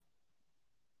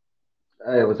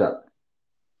Hey, what's up?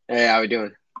 Hey, how we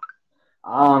doing?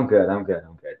 I'm good. I'm good.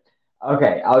 I'm good.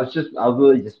 Okay, I was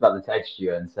really just about to text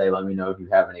you and say, let me know if you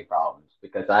have any problems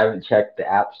because I haven't checked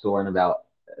the App Store in about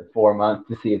 4 months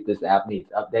to see if this app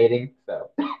needs updating. So,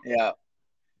 Yeah.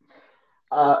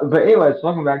 but anyways,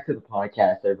 welcome back to the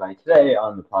podcast, everybody. Today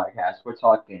on the podcast, we're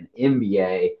talking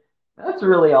NBA. That's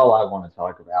really all I want to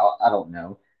talk about. I don't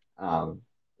know. Um,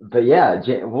 but yeah,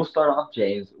 we'll start off,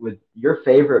 James, with your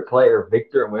favorite player,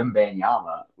 Victor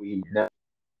Wembanyama. We know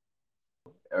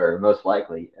or most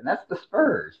likely, and that's the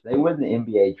Spurs. They win the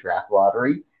NBA draft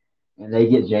lottery, and they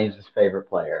get James's favorite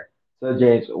player. So,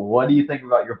 James, what do you think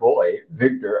about your boy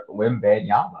Victor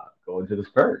Wembanyama going to the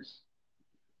Spurs?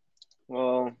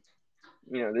 Well,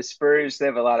 the Spurs, they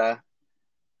have a lot of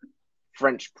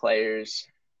French players,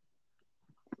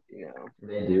 you know,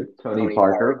 They do. Tony Tony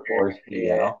Parker, Parker. Forrest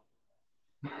Yeah. Gazelle.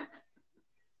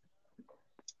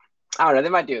 I don't know. They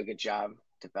might do a good job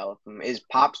developing him. Is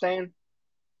Pop staying?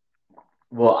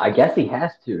 Well, I guess he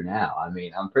has to now. I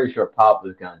mean, I'm pretty sure Pop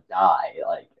was gonna die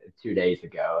like 2 days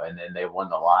ago, and then they won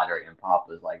the lottery, and Pop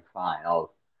was like, "Fine,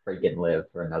 I'll freaking live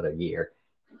for another year."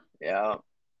 Yeah.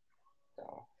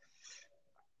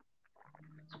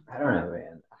 I don't know,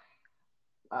 man.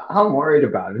 I'm worried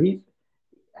about him.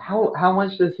 How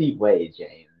much does he weigh,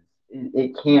 James?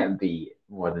 It can't be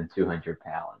more than 200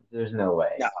 pounds. There's no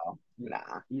way. No,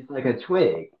 nah. He's like a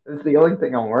twig. That's the only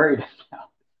thing I'm worried about.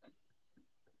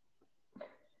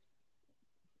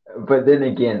 But then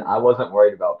again, I wasn't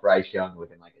worried about Bryce Young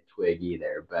looking like a twig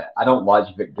either. But I don't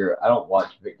watch Victor. I don't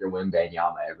watch Victor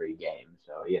Wembanyama every game,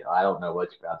 so I don't know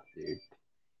much about the dude.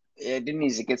 Yeah, didn't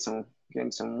need to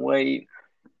getting some weight,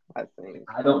 I think.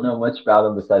 I don't know much about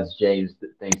him besides James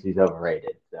that thinks he's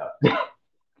overrated. So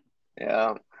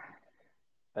Yeah.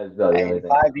 that's about the Hey, only in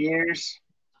thing I five know. years,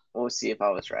 we'll see if I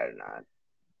was right or not.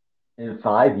 In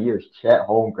 5 years, Chet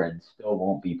Holmgren still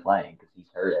won't be playing because he's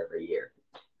hurt every year.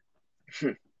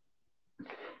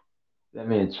 Let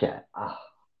me check.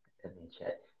 Let me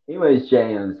check. Anyways,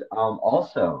 James.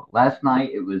 Also last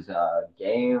night it was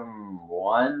game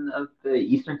one of the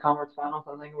Eastern Conference Finals,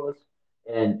 I think it was,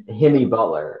 and Hemi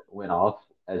Butler went off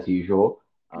as usual.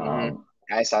 hmm Um,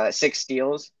 I saw that 6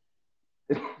 steals.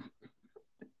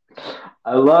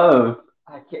 I love.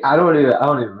 I don't even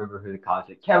remember who the coach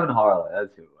is. Kevin Harlan.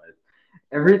 That's who it was.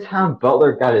 Every time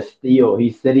Butler got a steal,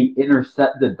 he said he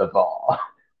intercepted the ball.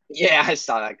 Yeah, I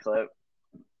saw that clip.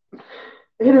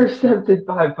 Intercepted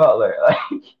by Butler.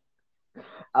 Like,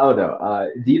 I don't know.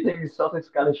 Do you think the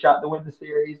Celtics got a shot to win the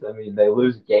series? I mean, they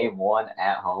lose game one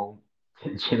at home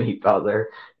to Jimmy Butler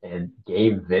and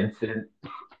Gabe Vincent.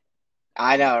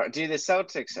 I know, dude. The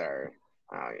Celtics are.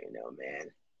 I don't even know,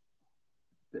 man.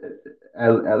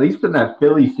 At least in that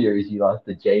Philly series, you lost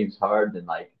to James Harden and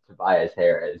like Tobias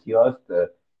Harris. You lost to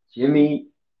Jimmy,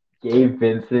 Gabe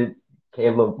Vincent,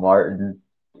 Caleb Martin,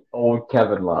 old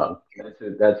Kevin Love.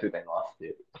 That's who they lost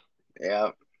to.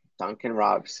 Yeah, Duncan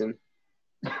Robinson.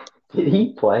 Did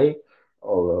he play?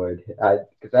 Oh Lord,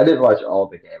 because I didn't watch all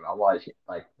the game. I watched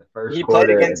like the first He played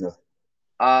quarter and against.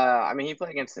 the He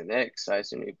played against the Knicks, so I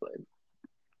assume he played.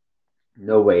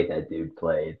 no way that dude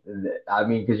played. I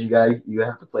mean, because you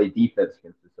have to play defense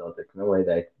against the Celtics. No way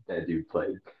that dude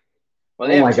played. Well,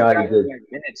 they Oh have my two God, guys he did. in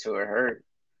minutes who are hurt.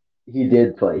 He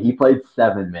did play. He played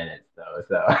 7 minutes though,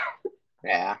 so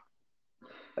Yeah,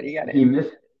 but he got he in.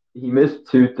 missed he missed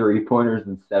two 3 pointers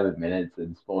in 7 minutes,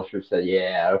 and Spoelstra said,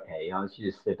 "Yeah, okay, why don't you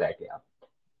just sit back down?"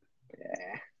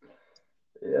 Yeah,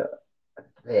 Yeah,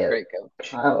 man. great coach.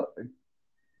 Kyle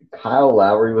Kyle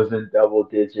Lowry was in double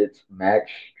digits.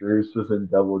 Max Strus was in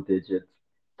double digits.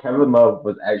 Kevin Love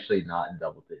was actually not in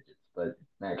double digits, but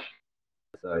Max.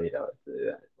 So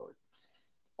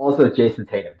also, Jason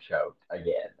Tatum choked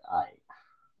again.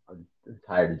 I'm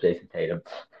tired of Jason Tatum.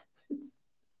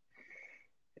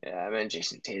 Yeah, I mean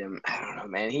Jason Tatum. I don't know,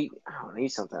 man. I don't know,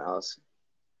 he's something else.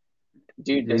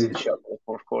 Dude doesn't Dude, show up in the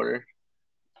fourth quarter.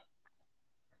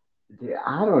 dude,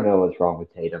 I don't know what's wrong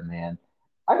with Tatum, man.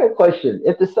 I got a question.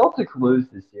 If the Celtics lose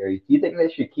this series, do you think they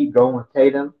should keep going with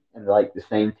Tatum and like the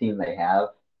same team they have?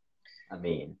 I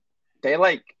mean, They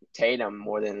like Tatum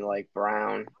more than like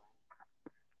Brown.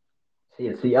 see,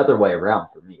 it's the other way around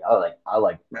for me. I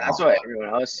like That's Brown what more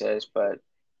everyone else says, but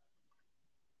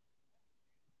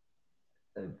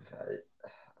than I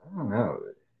don't know.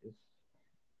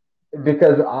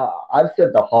 Because I've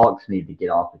said the Hawks need to get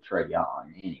off of Trey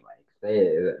Young anyway.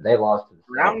 'Cause they lost to the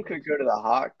Brown Celtics. could go to the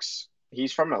Hawks.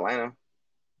 He's from Atlanta.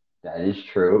 That is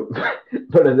true.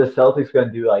 But are the Celtics going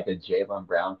to do like a Jalen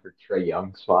Brown for Trey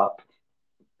Young swap?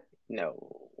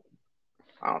 No,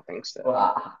 I don't think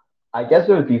Well, so. I guess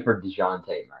it would be for DeJounte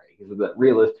Murray because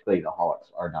realistically, the Hawks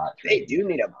are not They trading do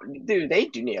need James a Harden. dude. They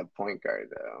do need a point guard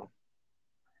though.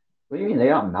 What do you mean they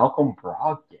got Malcolm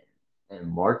Brogdon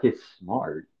and Marcus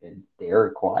Smart and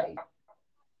Derek White?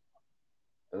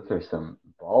 Those are some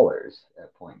ballers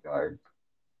at point guard.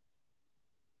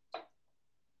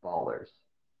 Ballers.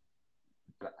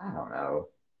 But I don't know.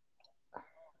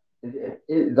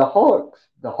 The Hawks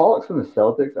and the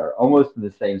Celtics are almost in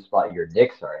the same spot your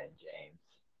Knicks are in,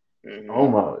 James. Hmm.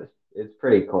 Almost. It's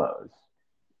pretty close.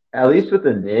 At least with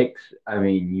the Knicks, I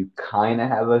mean, you kind of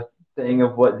have a thing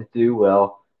of what to do.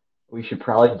 Well, we should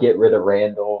probably get rid of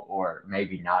Randall, or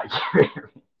maybe not get rid of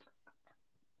him.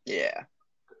 Yeah.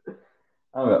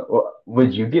 I don't know.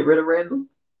 Would you get rid of Randall,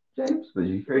 James? Would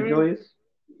you trade Mm, Julius?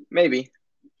 maybe.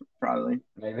 Probably.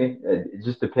 Maybe. It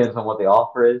just depends on what the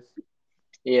offer is.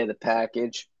 Yeah. The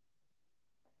package.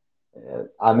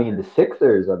 I mean, the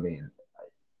Sixers. I mean,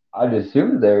 I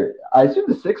assume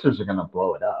the Sixers are going to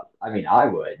blow it up. I mean, I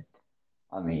would.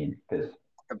 I mean, because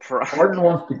The pro- Harden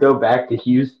wants to go back to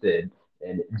Houston,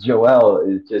 and Joel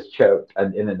is just choked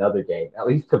in another game. At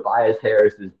least Tobias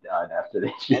Harris is done after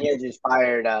this and year. they just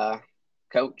fired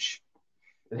coach.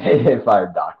 They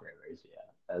fired Doc Rivers.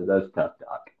 Yeah, that's tough,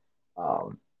 Doc.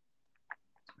 Um,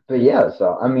 but yeah,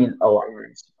 so I mean,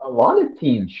 Rivers. a lot of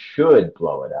teams should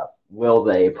blow it up. Will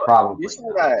they? But you Probably saw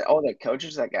not. that all the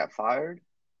coaches that got fired.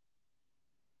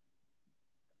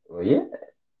 Well, yeah,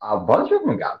 a bunch of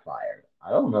them got fired. I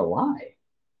don't know why.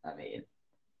 I mean,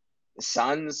 The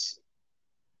Suns,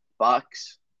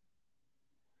 Bucks.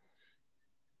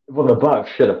 well, the Bucks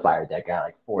should have fired that guy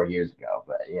like 4 years ago,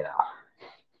 but you know.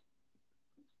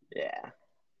 Yeah.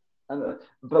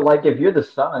 But like, if you're the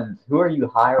Suns, who are you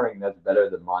hiring that's better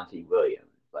than Monty Williams?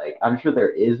 Like, I'm sure there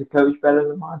is a coach better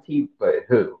than Monty, but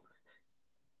who?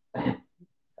 I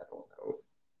don't know.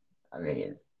 I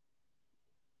mean,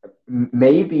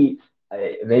 maybe,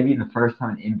 maybe the first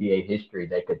time in NBA history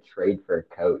they could trade for a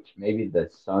coach. Maybe the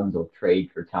Suns will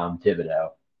trade for Tom Thibodeau.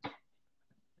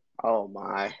 Oh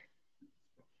my.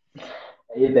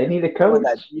 Hey, they need a With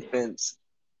that coach. defense.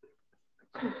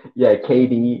 Yeah,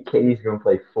 KD's gonna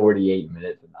play 48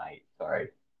 minutes a night. Sorry,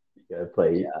 you gotta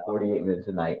play Yeah. 48 minutes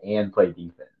a night and play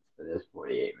defense for this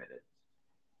 48 minutes.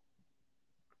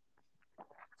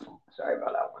 Sorry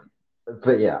about that one.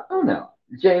 But yeah, I don't know.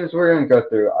 James, we're gonna go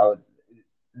through.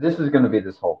 This is gonna be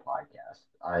this whole podcast.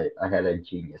 I had a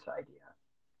genius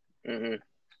idea. Hmm.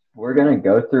 We're gonna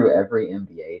go through every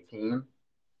NBA team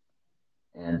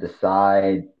and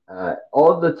decide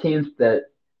all of the teams that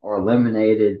are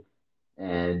eliminated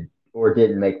and or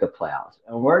didn't make the playoffs.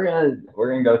 And we're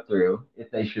gonna go through if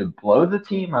they should blow the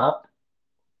team up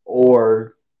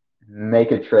or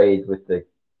make a trade with the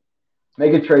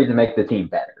make a trade to make the team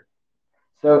better.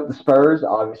 So the Spurs,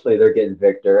 obviously, they're getting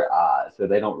Victor, so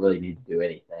they don't really need to do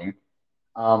anything.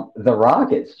 The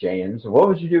Rockets, James, what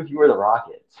would you do if you were the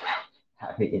Rockets?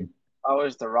 I mean, I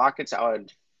was the Rockets. I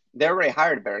would. They already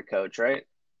hired a better coach, right?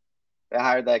 They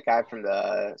hired that guy from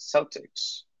the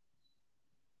Celtics.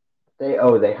 they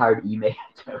hired Ime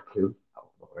Toku. Oh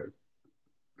Lord.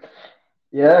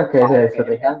 Yeah, okay. So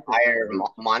they have the Hire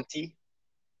coach. Monty.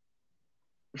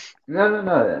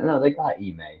 No. They got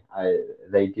Ime.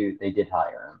 They did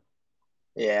hire him.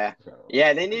 Yeah, So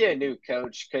yeah. They need a new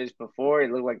coach because before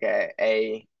it looked like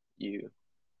a U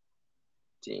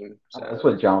team. that's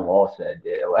So what John Wall said.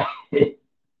 Yeah, like,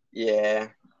 yeah,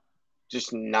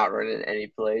 just not running any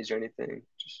plays or anything.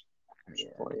 Just yeah.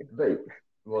 playing. But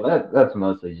well, that's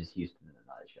mostly just Houston in a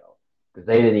nutshell because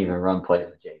they didn't even run plays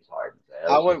with James Harden. So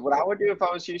that I was would. just What I horrible. would do if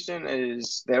I was Houston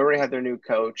is they already had their new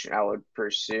coach, and I would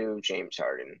pursue James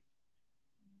Harden.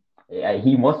 Yeah,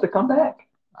 he wants to come back.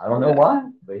 I don't know Yeah, why,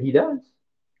 but he does.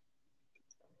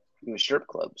 in the strip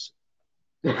clubs.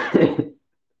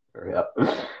 Hurry up.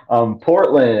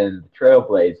 Portland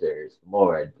Trailblazers.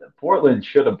 Lord, Portland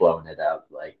should have blown it up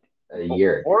like a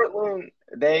year ago. Portland,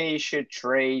 they should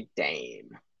trade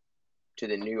Dame to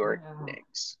the New York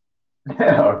Knicks.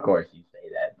 Of course you say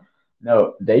that.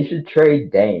 No, they should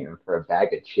trade Dame for a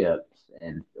bag of chips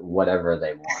and whatever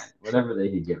they want, whatever they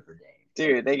could get for Dame.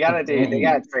 Dude, they gotta Because do. They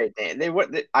gotta Dame, trade Dame. They what?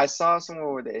 I saw somewhere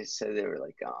where they said they were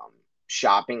like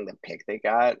shopping the pick they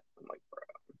got. I'm like,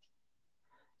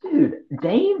 dude,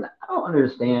 Dame, I don't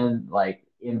understand like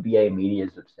NBA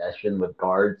media's obsession with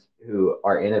guards who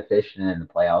are inefficient in the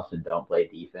playoffs and don't play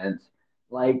defense.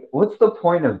 Like, what's the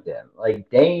point of them? Like,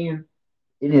 Dame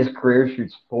in his career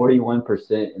shoots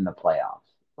 41% in the playoffs.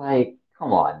 Like,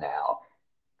 come on now.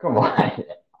 Come on.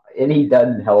 And he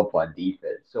doesn't help on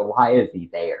defense. So why is he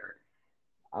there?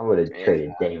 I would have yeah,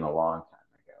 traded Dame a long time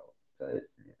ago. But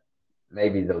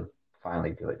maybe they'll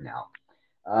finally do it now.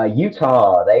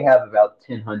 Utah, they have about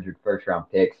 1,000 first round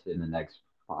picks in the next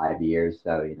 5 years,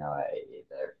 so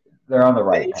they're on the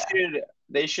right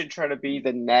They path. should try to be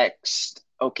the next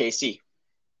OKC.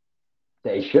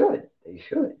 They should.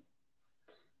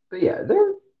 But yeah,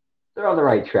 they're on the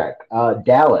right track.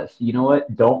 Dallas, you know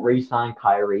what? Don't re-sign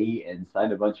Kyrie and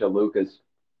sign a bunch of Lucas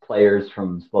players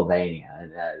from Slovenia.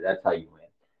 And that's how you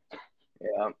win.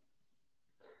 Yeah.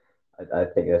 I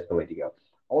think that's the way to go.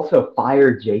 Also,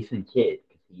 fire Jason Kidd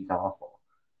because he's awful.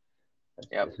 That's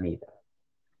Yep. just me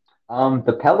though.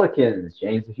 The Pelicans,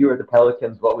 James. If you were the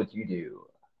Pelicans, what would you do?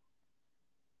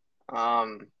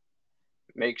 Um,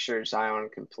 make sure Zion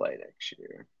can play next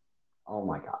year. Oh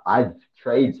my God, I'd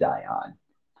trade Zion.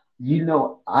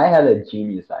 I had a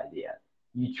genius idea.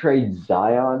 You trade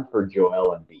Zion for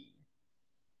Joel Embiid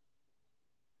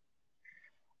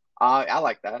I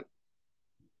like that.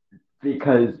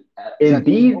 because Is that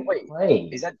doable? Embiid Wait, is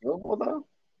plays. that doable though?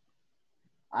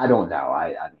 I don't know. I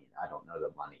mean, I don't know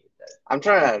the money that I'm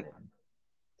Zion's trying to in.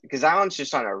 because Zion's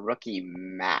just on a rookie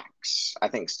max. I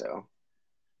think so.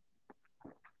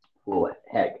 Well,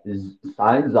 heck,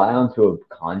 sign Zion to a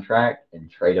contract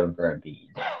and trade him for Embiid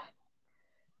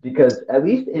because at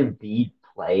least Embiid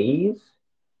plays,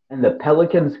 and the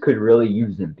Pelicans could really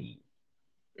use Embiid.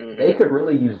 They Hmm. could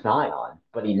really use Zion,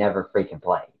 but he never freaking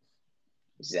plays.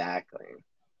 Exactly.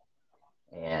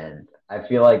 And I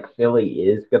feel like Philly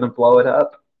is going to blow it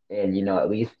up. And, at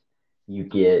least you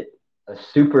get a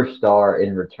superstar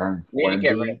in return Need for to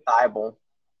get rid of Embiid. Thibault.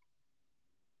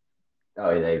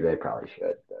 Oh, they probably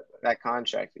should. That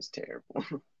contract is terrible.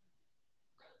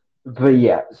 But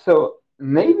yeah, so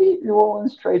maybe New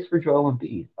Orleans trades for Joel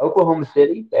Embiid. Oklahoma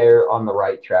City, they're on the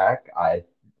right track.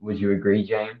 Would you agree,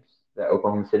 James, that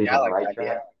Oklahoma City's Yeah, I on the like right that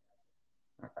idea.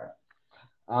 track?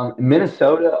 Okay.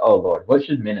 Minnesota, oh Lord, what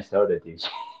should Minnesota do?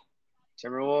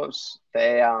 Timberwolves,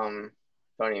 they don't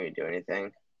even do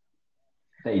anything.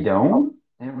 They Oh, don't?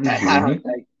 They don't even do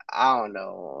anything? I don't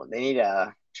know. They need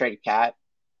a trade Cat.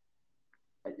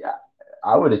 Yeah,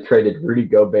 I would have traded Rudy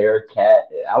Gobert, Cat.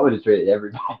 I would have traded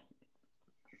everybody.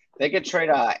 They could trade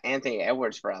Anthony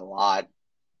Edwards for a lot.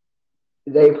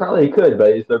 They probably could,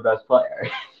 but he's their best player.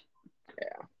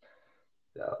 Yeah.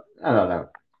 So I don't know.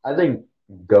 I think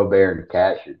Gobert and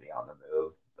Cat should be on the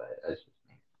move, but that's just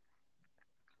me.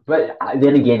 But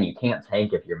then again, you can't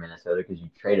tank if you're Minnesota because you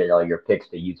traded all your picks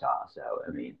to Utah. So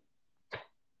I mean,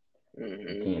 you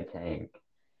Hmm. can't tank.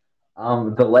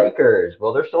 The Lakers,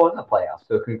 well, they're still in the playoffs,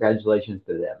 so congratulations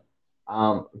to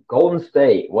them. Golden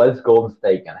State, what is Golden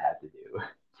State gonna have to do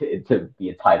to be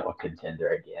a title contender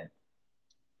again?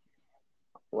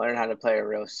 Learn how to play a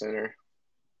real center.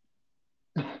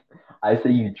 I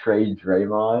say you trade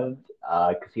Draymond,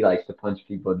 because he likes to punch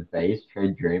people in the face.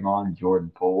 Trade Draymond,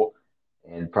 Jordan Poole,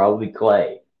 and probably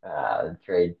Clay.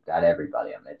 Trade out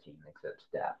everybody on that team except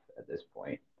Steph at this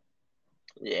point.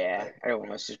 Yeah, But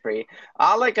everyone else is pretty.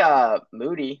 I like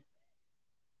Moody,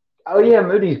 oh yeah,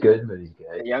 Moody's good. Moody's the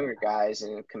good. younger guys,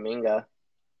 and Kaminga.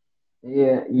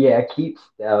 Yeah, yeah. Keep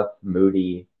Steph,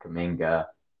 Moody, Kuminga.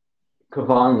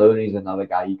 Kevon Looney's another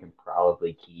guy you can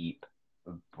probably keep,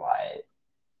 but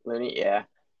Looney, yeah.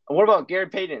 What about Gary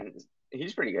Payton?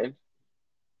 He's pretty good.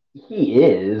 he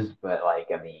is. But like,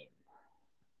 I mean,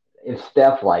 if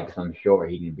Steph likes him, sure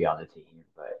he can be on the team.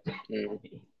 But Mm,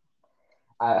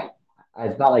 I,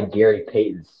 it's not like Gary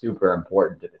Payton's super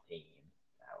important to the team.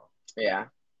 yeah.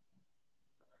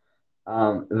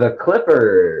 So, the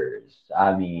Clippers.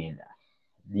 I mean,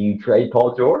 do you trade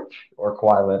Paul George or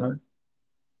Kawhi Leonard?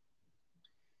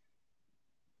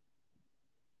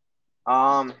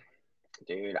 Um,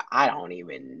 dude, I don't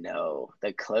even know.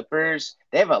 The Clippers,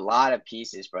 they have a lot of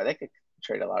pieces, bro. They could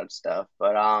trade a lot of stuff,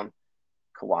 but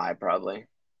Kawhi probably.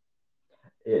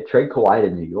 Yeah, trade Kawhi to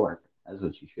New York. That's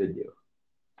what you should do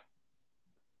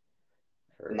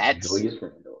for Nets, Julius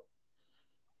Randle.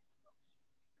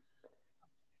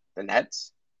 the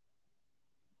Nets.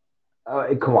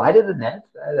 Kawhi to the Nets.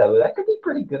 That could be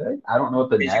pretty good. I don't know what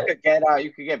the Because net.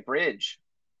 you could get Bridgers.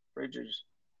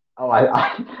 Oh,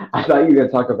 I thought you were gonna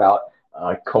talk about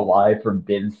Kawhi from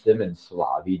Ben Simmons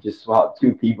swap. He just swapped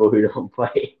two people who don't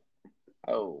play.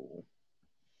 Oh,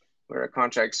 where a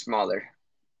contract smaller,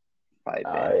 probably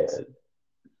Yeah. bids.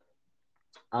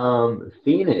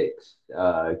 Phoenix.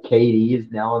 KD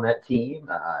is now on that team.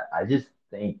 I just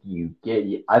think you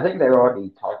get. I think they were already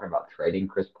talking about trading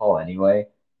Chris Paul anyway,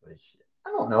 which I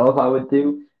don't know if I would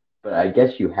do, but I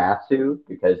guess you have to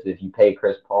because if you pay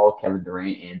Chris Paul, Kevin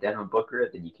Durant, and Devin Booker,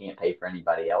 then you can't pay for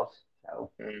anybody else. So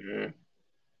Hmm.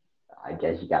 I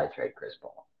guess you got to trade Chris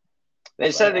Paul. They But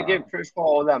decided to give Chris Paul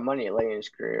all that money late in his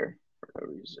career for no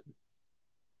reason.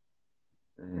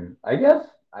 I guess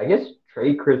I guess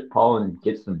trade Chris Paul and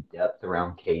get some depth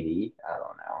around KD. I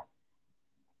don't know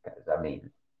because I mean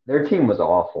their team was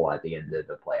awful at the end of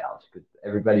the playoffs because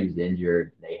everybody was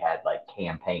injured. They had like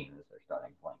campaign as their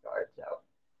starting point guard. So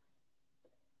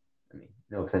I mean,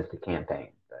 no offense to campaign,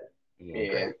 but he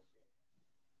ain't Yeah.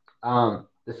 great.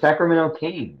 The Sacramento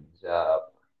Kings.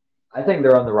 I think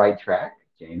they're on the right track.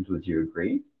 James, would you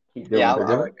agree? Keep doing Yeah, what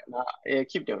they're I doing. like it. Yeah,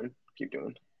 keep doing. Keep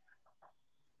doing.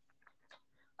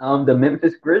 The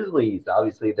Memphis Grizzlies.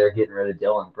 Obviously, they're getting rid of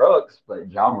Dylan Brooks, but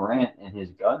John Morant and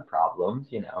his gun problems.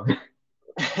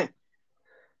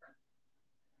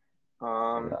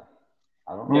 um,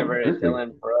 I don't know get what the rid of Grizzlies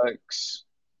Dylan do. Brooks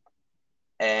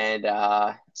and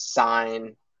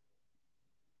sign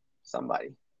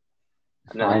somebody,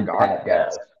 another Sign guard, Pat I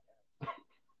guess. Bev.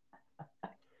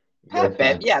 You gotta Pat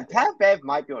Bev, sign yeah, Pat Bev. Pat Bev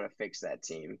might be able to fix that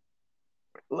team.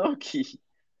 Low key,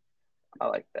 I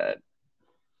like that.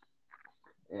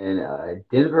 And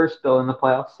Denver's still in the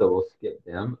playoffs, so we'll skip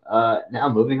them. Now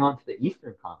moving on to the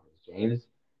Eastern Conference, James.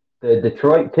 The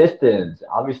Detroit Pistons.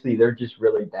 Obviously, they're just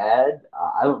really bad.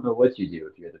 I don't know what you do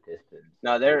if you're the Pistons.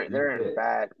 No, Who you they're in pick?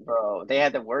 bad, bro. They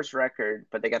had the worst record,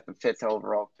 but they got the fifth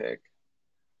overall pick.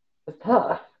 It's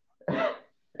tough. I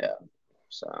Yeah,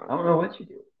 so don't know what you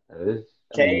do.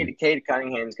 I mean, Cade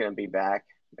Cunningham's gonna be back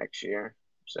next year.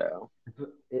 So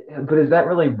but is that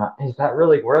really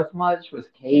worth much? Was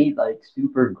Cade like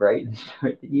super great in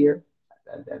the year?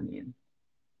 I mean,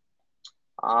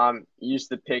 use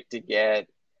the pick to get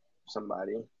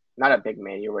somebody. Not a big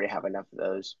man. You already have enough of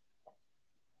those.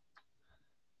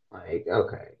 like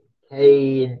okay,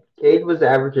 Cade was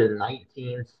averaging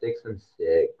 19, 6, and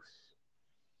 6.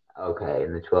 Okay,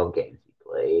 in the 12 games he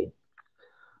played,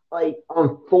 like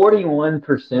on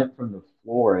 41% from the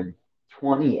floor and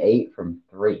 28 from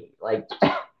three. Like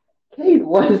Cade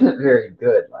wasn't very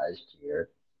good last year.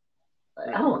 I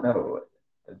Mm. don't know.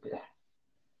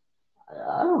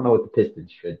 I don't know what the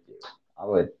Pistons should do. I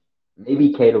would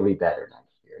maybe Cade will be better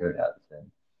next year. Who knows?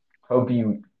 And hope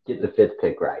you get the fifth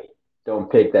pick right.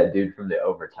 Don't pick that dude from the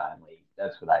overtime league.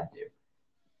 That's what I do.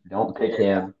 Don't pick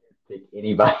Yeah, him. Pick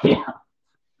anybody else.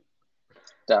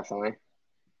 definitely.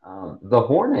 The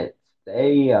Hornets.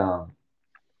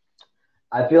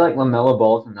 I feel like Lamelo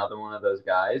Ball is another one of those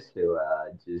guys who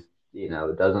just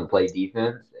doesn't play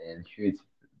defense and shoots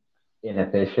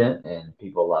inefficient, and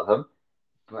people love him.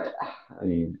 But I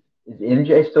mean, is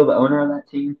MJ still the owner of that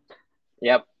team?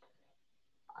 Yep.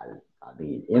 I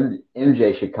mean,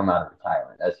 MJ should come out of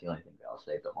retirement. That's the only thing that'll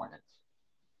save the Hornets.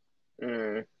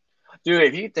 Mm. Dude,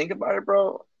 if you think about it,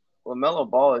 bro, LaMelo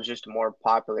Ball is just more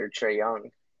popular Trey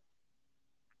Young.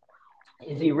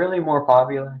 Is he really more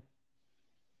popular?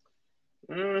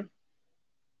 Mm.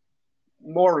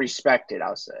 More respected,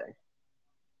 I'll say.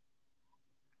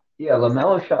 Yeah,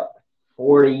 LaMelo shot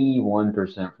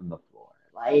 41% from the floor.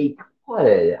 Like, what?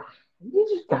 You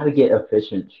just got to get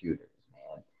efficient shooters,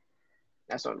 man.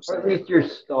 That's what I'm Or at saying. least your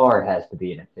star has to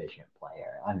be an efficient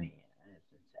player. I mean, it's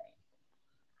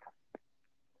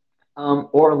insane.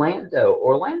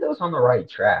 Orlando's on the right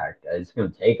track. It's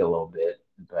going to take a little bit,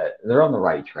 but they're on the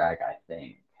right track, I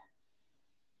think.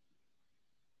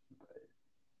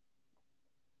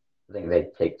 I think they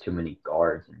take too many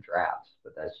guards in drafts,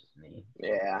 but that's just me.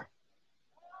 Yeah.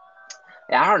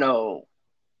 Yeah, I don't know.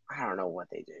 I don't know what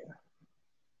they do.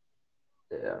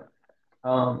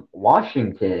 Yeah.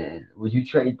 Washington. Would you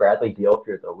trade Bradley Beal if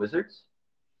you're the Wizards?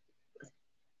 If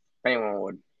anyone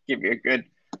would give you a good,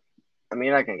 I mean,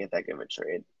 you're not gonna get that good of a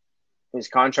trade. His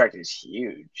contract is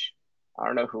huge. I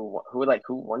don't know who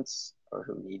wants or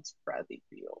who needs Bradley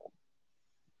Beal.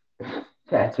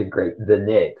 That's a great. The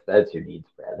Knicks. That's who needs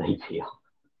Bradley Beal.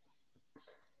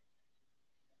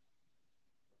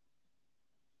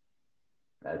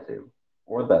 That's who.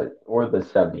 Or the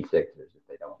 76ers if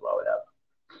they don't blow it up.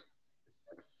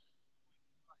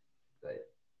 But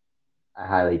I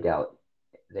highly doubt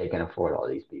they can afford all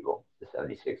these people. The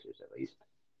 76ers at least.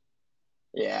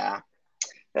 Yeah.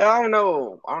 Yeah, I don't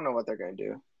know. I don't know what they're gonna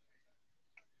do.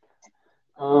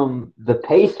 The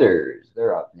Pacers.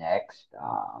 They're up next.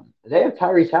 They have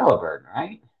Tyrese Halliburton,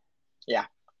 right? Yeah.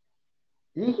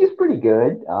 He's pretty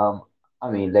good. I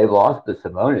mean, they lost the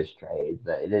Sabonis trade,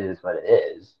 but it is what it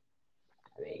is.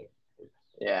 I mean,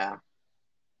 Yeah.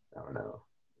 I don't know.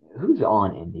 Who's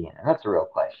on Indiana? That's a real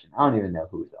question. I don't even know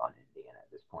who's on Indiana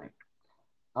at this point.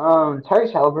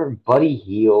 Tyrese Halliburton, Buddy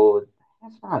Hield.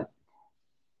 That's not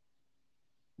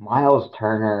Miles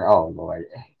Turner. Oh Lord,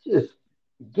 just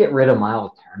get rid of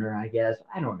Miles Turner. I guess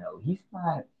I don't know. He's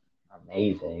not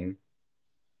amazing.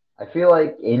 I feel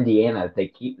like Indiana, if they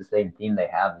keep the same team they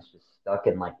have, is just stuck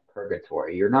in like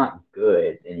purgatory. You're not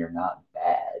good and you're not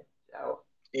bad. So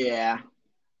Yeah.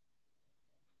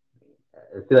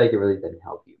 I feel like it really didn't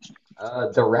help you.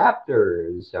 The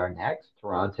Raptors are next.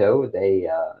 Toronto. I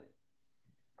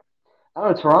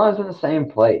don't know. Toronto's in the same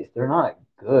place. They're not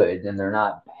good and they're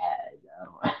not bad. I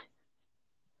don't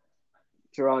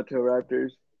Toronto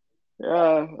Raptors.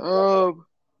 Yeah.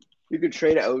 You could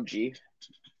trade OG.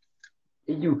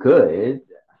 You could.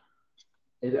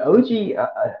 Is OG?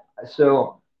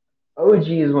 So OG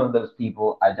is one of those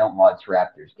people I don't watch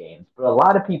Raptors games, but a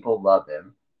lot of people love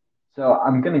him. So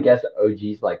I'm gonna guess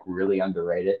OG's like really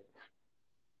underrated.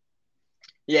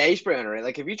 Yeah, he's pretty underrated.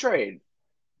 Like if you trade,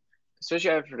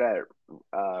 especially after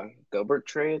that Gobert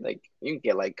trade, like you can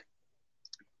get like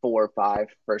 4 or 5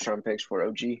 first round picks for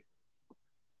OG.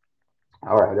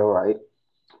 All right, all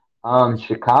right.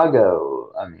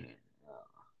 Chicago. I mean,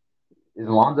 is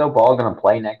Lonzo Ball gonna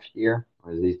play next year,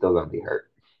 or is he still gonna be hurt?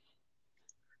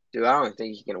 Dude, I don't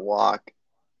think he can walk.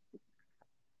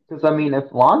 Because I mean,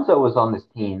 if Lonzo was on this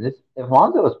team, this if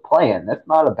Lonzo was playing, that's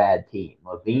not a bad team.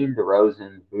 Levine,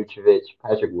 DeRozan, Vucevic,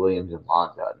 Patrick Williams, and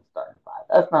Lonzo in the starting five.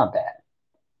 That's not bad.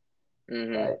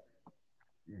 Hmm. But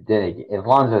then again, if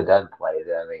Lonzo doesn't play,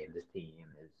 then I mean, this team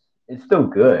is it's still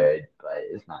good, but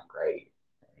it's not great.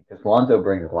 Because Lonzo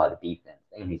brings a lot of defense,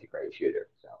 and he's a great shooter.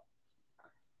 So,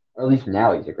 or at least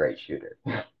now he's a great shooter.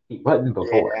 He wasn't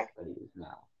before, Yeah. but he is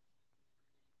now.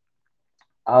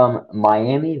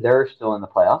 Miami, they're still in the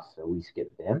playoffs, so we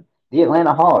skipped them. The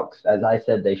Atlanta Hawks, as I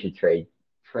said, they should trade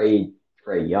Trey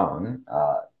Young.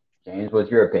 James, what's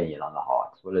your opinion on the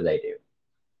Hawks? What do they do?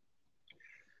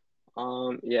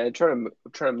 Yeah, try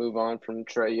to move on from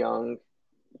Trey Young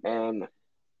and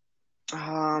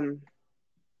um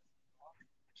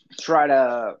try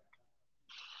to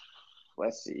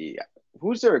let's see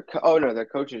who's their oh no their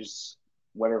coach is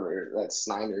whatever that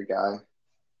Snyder guy.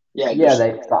 Yeah, Yeah, just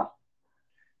they trade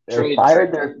Trey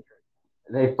fired Young.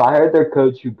 they fired their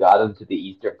coach who got them to the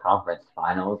Eastern Conference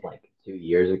Finals like 2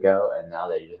 years ago, and now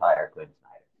they just hired Quinn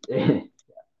Snyder.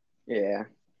 Yeah,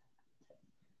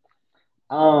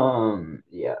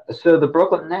 Yeah. So the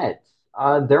Brooklyn Nets,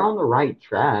 they're on the right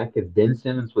track. If Ben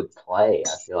Simmons would play,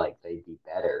 I feel like they'd be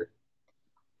better,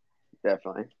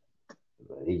 definitely.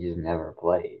 but he just never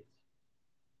plays.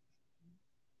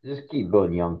 Just keep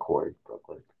building young core,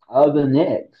 Brooklyn. The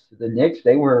Knicks. The Knicks,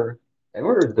 they were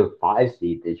the 5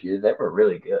 seed this year. They were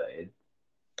really good.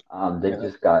 They Yeah.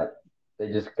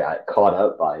 just got caught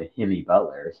up by Jimmy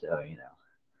Butler, so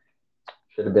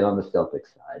should have been on the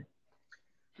Celtics side.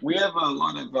 We have a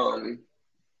lot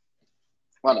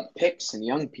of picks and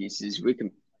young pieces. We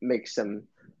can make some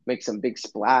big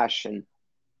splash and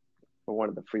for one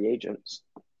of the free agents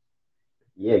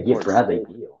Yeah, or get Bradley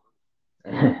trade. Beal.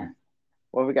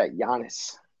 Well, we got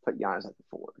Giannis. Put Giannis at the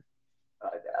 4.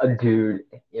 Dude,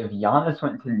 if Giannis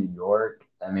went to New York,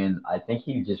 I mean, I think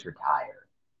he'd just retire.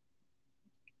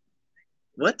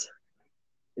 What?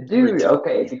 Dude,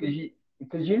 okay,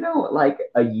 because like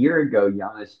a year ago,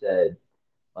 Giannis said,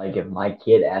 like, if my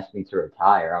kid asked me to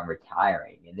retire, I'm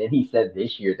retiring. And then he said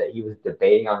this year that he was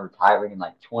debating on retiring in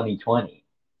like 2020.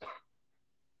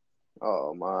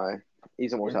 Oh my,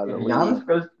 he's almost out of If the league. Giannis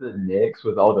goes to the Knicks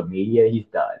with all the media, he's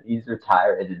done. He's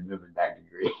retired and moving back to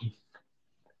Greece.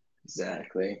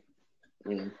 Exactly.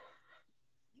 Mm.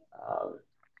 Um,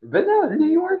 but no,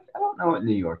 New York, I don't know what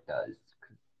New York does.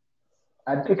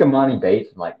 I'd pick Amani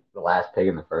Bates in like the last pick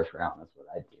in the first round. That's what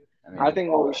I'd do. I mean, I he's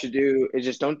think what we baller. should do is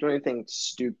just don't do anything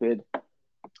stupid.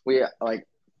 We like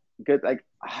good like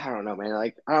I don't know, man.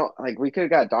 Like I don't like we could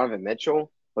have got Donovan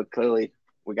Mitchell, but clearly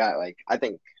we got like I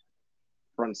think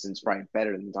Brunson's probably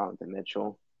better than Donovan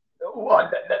Mitchell.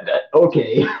 What?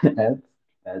 Okay,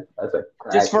 that's a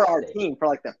Just crack for our statement. team, for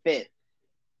like the fit.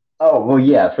 Oh well,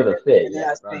 yeah, for the fit, And then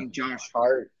yeah, us being Brunson's Josh fine.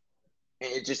 Hart.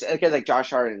 And it just because like Josh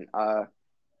Hart and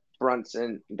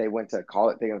Brunson, they went to call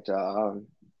it. They went to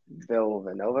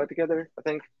Villanova together, I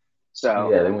think.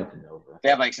 So Yeah, they went to Nova. they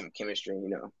have like some chemistry, you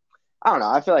know. I don't know.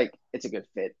 I feel like it's a good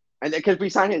fit, and because we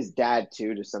signed his dad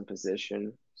too to some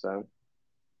position, so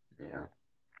Yeah,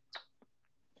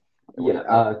 it yeah. worked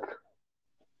out.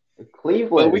 But we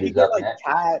Cleveland could is get up like next.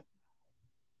 Cat.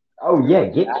 Oh We yeah,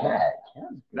 want get Cat. Cat. Cat's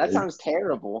That good. sounds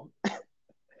terrible.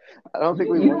 I don't think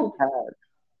You we you want don't Cat.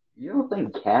 you don't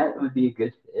think Cat would be a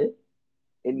good fit?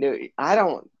 I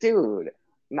don't, dude.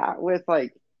 Not with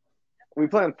like we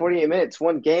play him 48 minutes,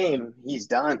 one game, he's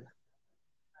done.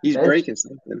 He's That's breaking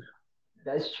something.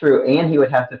 that's true, and he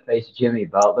would have to face Jimmy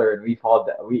Butler, and we've had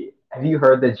that. We have you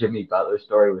heard the Jimmy Butler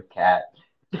story with Cat?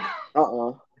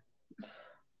 Uh-uh.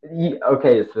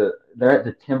 Okay, so they're at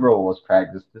the Timberwolves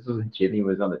practice. This was when Jimmy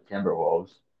was on the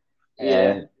Timberwolves, Yeah.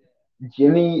 and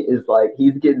Jimmy is like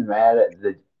he's getting mad at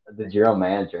the general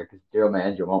manager because general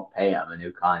manager won't pay him a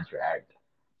new contract.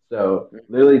 So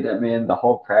literally, that man, the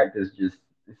whole practice just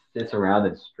sits around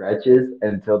and stretches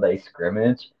until they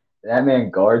scrimmage. That man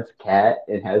guards Cat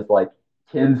and has like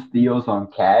 10 steals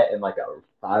on Cat in like a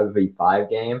 5v5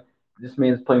 game. This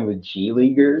man's playing with G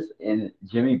Leaguers, and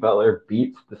Jimmy Butler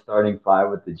beats the starting five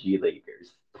with the G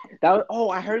Leaguers.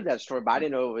 I heard that story, but I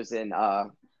didn't know it was in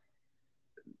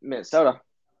Minnesota.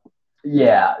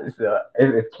 Yeah, so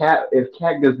if Cat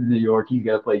goes to New York, he's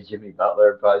gonna play Jimmy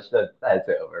Butler, but that's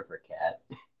over for Cat.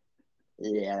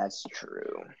 Yeah, that's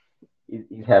true.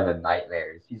 He's having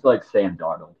nightmares. He's like Sam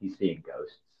Darnold. He's seeing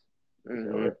ghosts. He's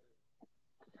Hmm. over.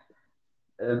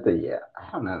 But yeah,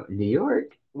 I don't know. New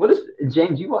York. What is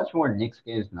James? You watch more Knicks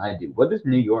games than I do. What does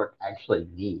New York actually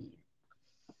need?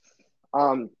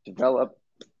 Develop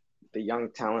the young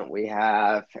talent we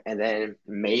have, and then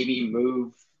maybe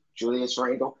move Julius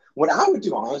Randle. What I would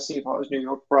do, honestly, if I was New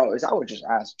York, bro, is I would just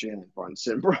ask Jalen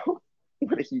Brunson, bro,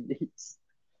 what he needs.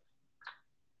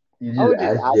 You I just would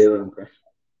just ask ask. Jalen.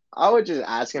 I would just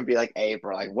ask him, be like, "Hey,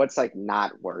 bro, like, what's like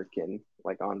not working,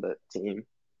 like on the team?"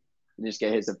 And just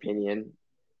get his opinion,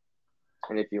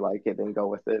 and if you like it, then go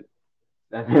with it.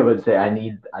 That man would say, "I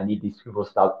need these people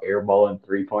to stop airballing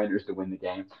 3 pointers to win the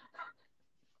game."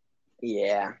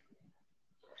 Yeah.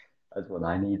 That's what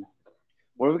I need.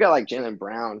 What if we got like Jalen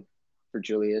Brown for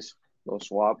Julius? Little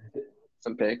swap,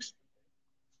 some picks.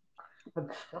 But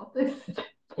the Celtics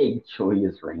take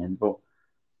Julius Randle.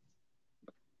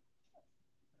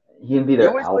 He can be He their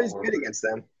always Al plays good Horford. against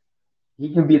them.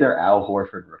 He can be their Al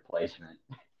Horford replacement.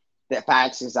 The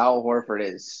facts is Al Horford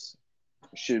is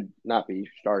should not be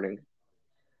starting.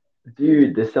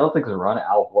 Dude, the Celtics run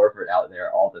Al Horford out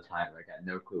there all the time. I got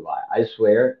no clue why. I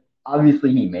swear.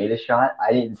 Obviously, he made a shot.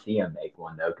 I didn't see him make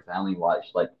one though, because I only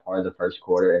watched like part of the first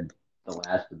quarter and the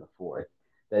last of the fourth.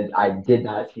 Then I did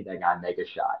not see that guy make a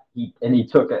shot. He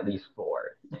took at least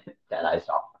four that I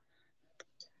saw.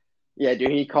 Yeah,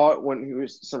 dude, he caught when he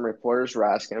was some reporters were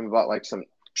asking him about like some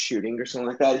shooting or something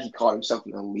like that. He called himself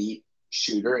an elite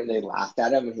shooter, and they laughed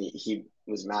at him, and he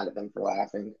was mad at them for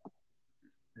laughing.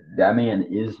 That man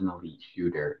is an elite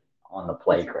shooter on the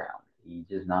playground. He's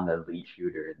just not an elite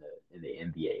shooter in the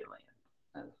NBA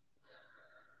land.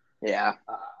 Yeah,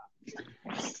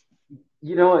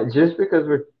 You know what? Just because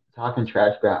we're talking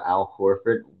trash about Al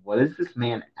Horford, what does this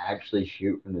man actually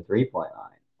shoot from the 3 point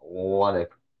line?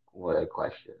 What a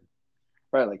question.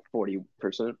 probably like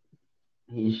 40%.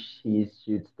 He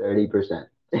shoots 30%.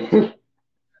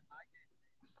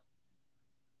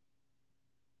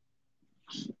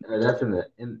 That's in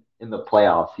the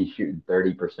playoffs. He's shooting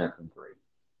 30% from three.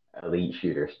 Elite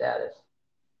shooter status.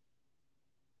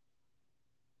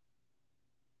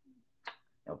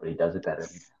 Nobody does it better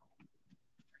than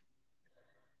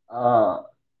uh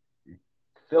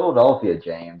Philadelphia,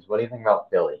 James. What do you think about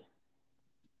Philly?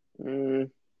 Mm,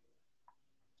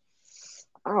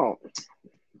 I don't,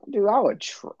 dude. I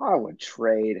would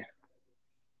trade.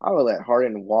 I would let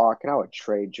Harden walk, and I would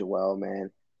trade Joel.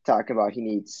 Man, talking about he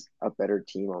needs a better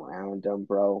team around him,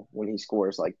 bro. When he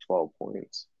scores like 12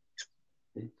 points.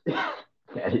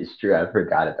 That is true. I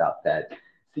forgot about that.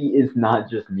 See, it's not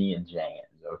just me and James.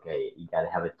 Okay, you got to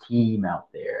have a team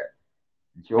out there.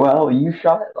 Joel, you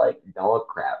shot like dog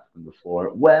crap from the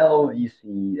floor. Well, you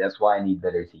see, that's why I need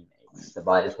better teammates.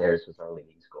 Tobias Harris was our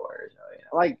leading scorer, so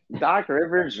Like Doc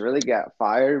Rivers really got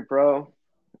fired, bro,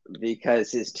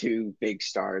 because his two big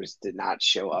stars did not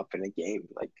show up in a game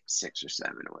like 6 or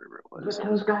 7 or whatever it but was.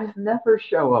 those guys never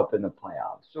show up in the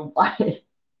playoffs. So why?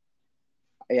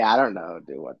 Yeah, I don't know,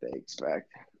 dude, what they expect.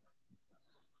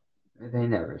 They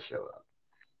never show up.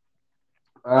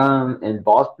 And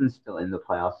Boston's still in the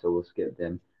playoffs, so we'll skip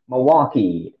them.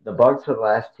 Milwaukee, the Bucks are the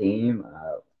last team.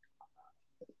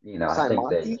 I Sign think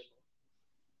they. Monty?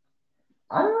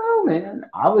 I don't know, man.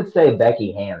 I would say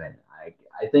Becky Hammond.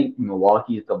 I think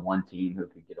Milwaukee is the one team who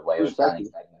could get away Who's with signing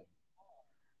Becky?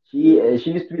 Becky.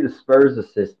 She used to be the Spurs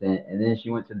assistant, and then she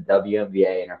went to the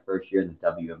WNBA. In her first year in the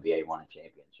WNBA, won a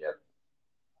championship.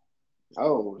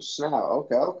 Oh, snap.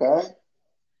 Okay, okay.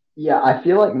 Yeah, I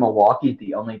feel like Milwaukee's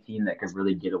the only team that could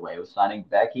really get away with signing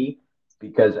Becky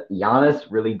because Giannis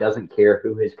really doesn't care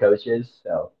who his coach is.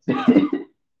 So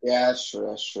Yeah, that's true.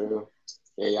 That's true.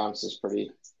 Yeah, Giannis is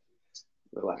pretty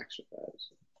relaxed with that.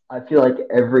 I feel like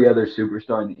every other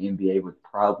superstar in the NBA would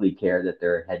probably care that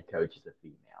their head coach is a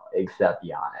female, except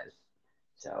Giannis.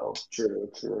 So True,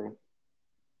 true.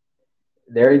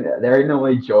 there ain't no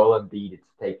way Joel Embiid is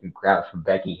taking crap from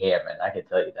Becky Hammond. I can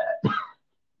tell you that.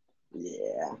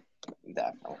 Yeah,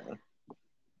 definitely.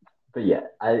 But yeah,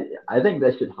 I think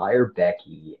they should hire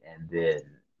Becky and then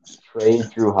trade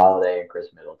Drew Holiday and Chris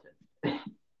Middleton.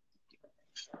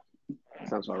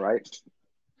 Sounds about right.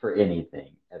 for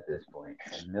anything at this point,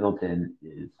 and Middleton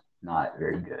is not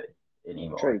very good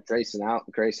anymore. Trade Grayson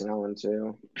Allen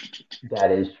too.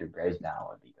 That is true. Grayson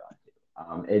Allen would be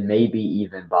gone too. And maybe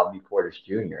even Bobby Portis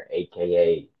Jr.,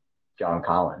 aka John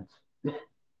Collins.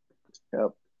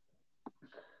 Yep.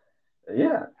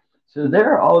 Yeah. So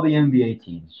there are all the NBA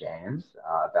teams, James,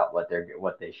 about what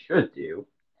they should do.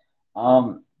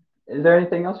 Um, is there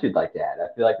anything else you'd like to add?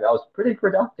 I feel like that was pretty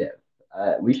productive.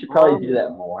 We should probably do Um. that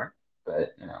more,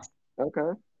 but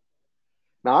Okay.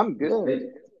 No, I'm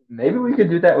good. maybe we could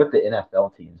do that with the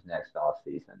NFL teams next off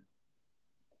season.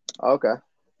 Okay.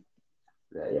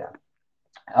 Yeah.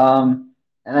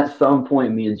 And at some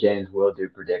point, me and James will do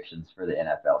predictions for the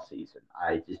NFL season.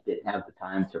 I just didn't have the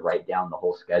time to write down the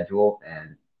whole schedule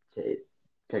and to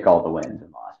pick all the wins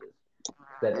and losses.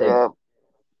 That takes Yeah.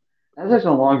 that takes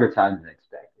a longer time than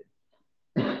expected.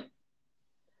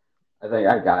 I think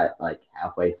I got like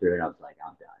halfway through and I was like,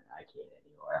 I'm done. I can't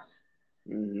anymore.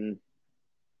 Hmm.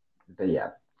 But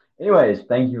yeah. Anyways,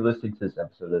 thank you for listening to this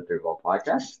episode of the Third Ball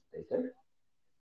Podcast. Stay safe.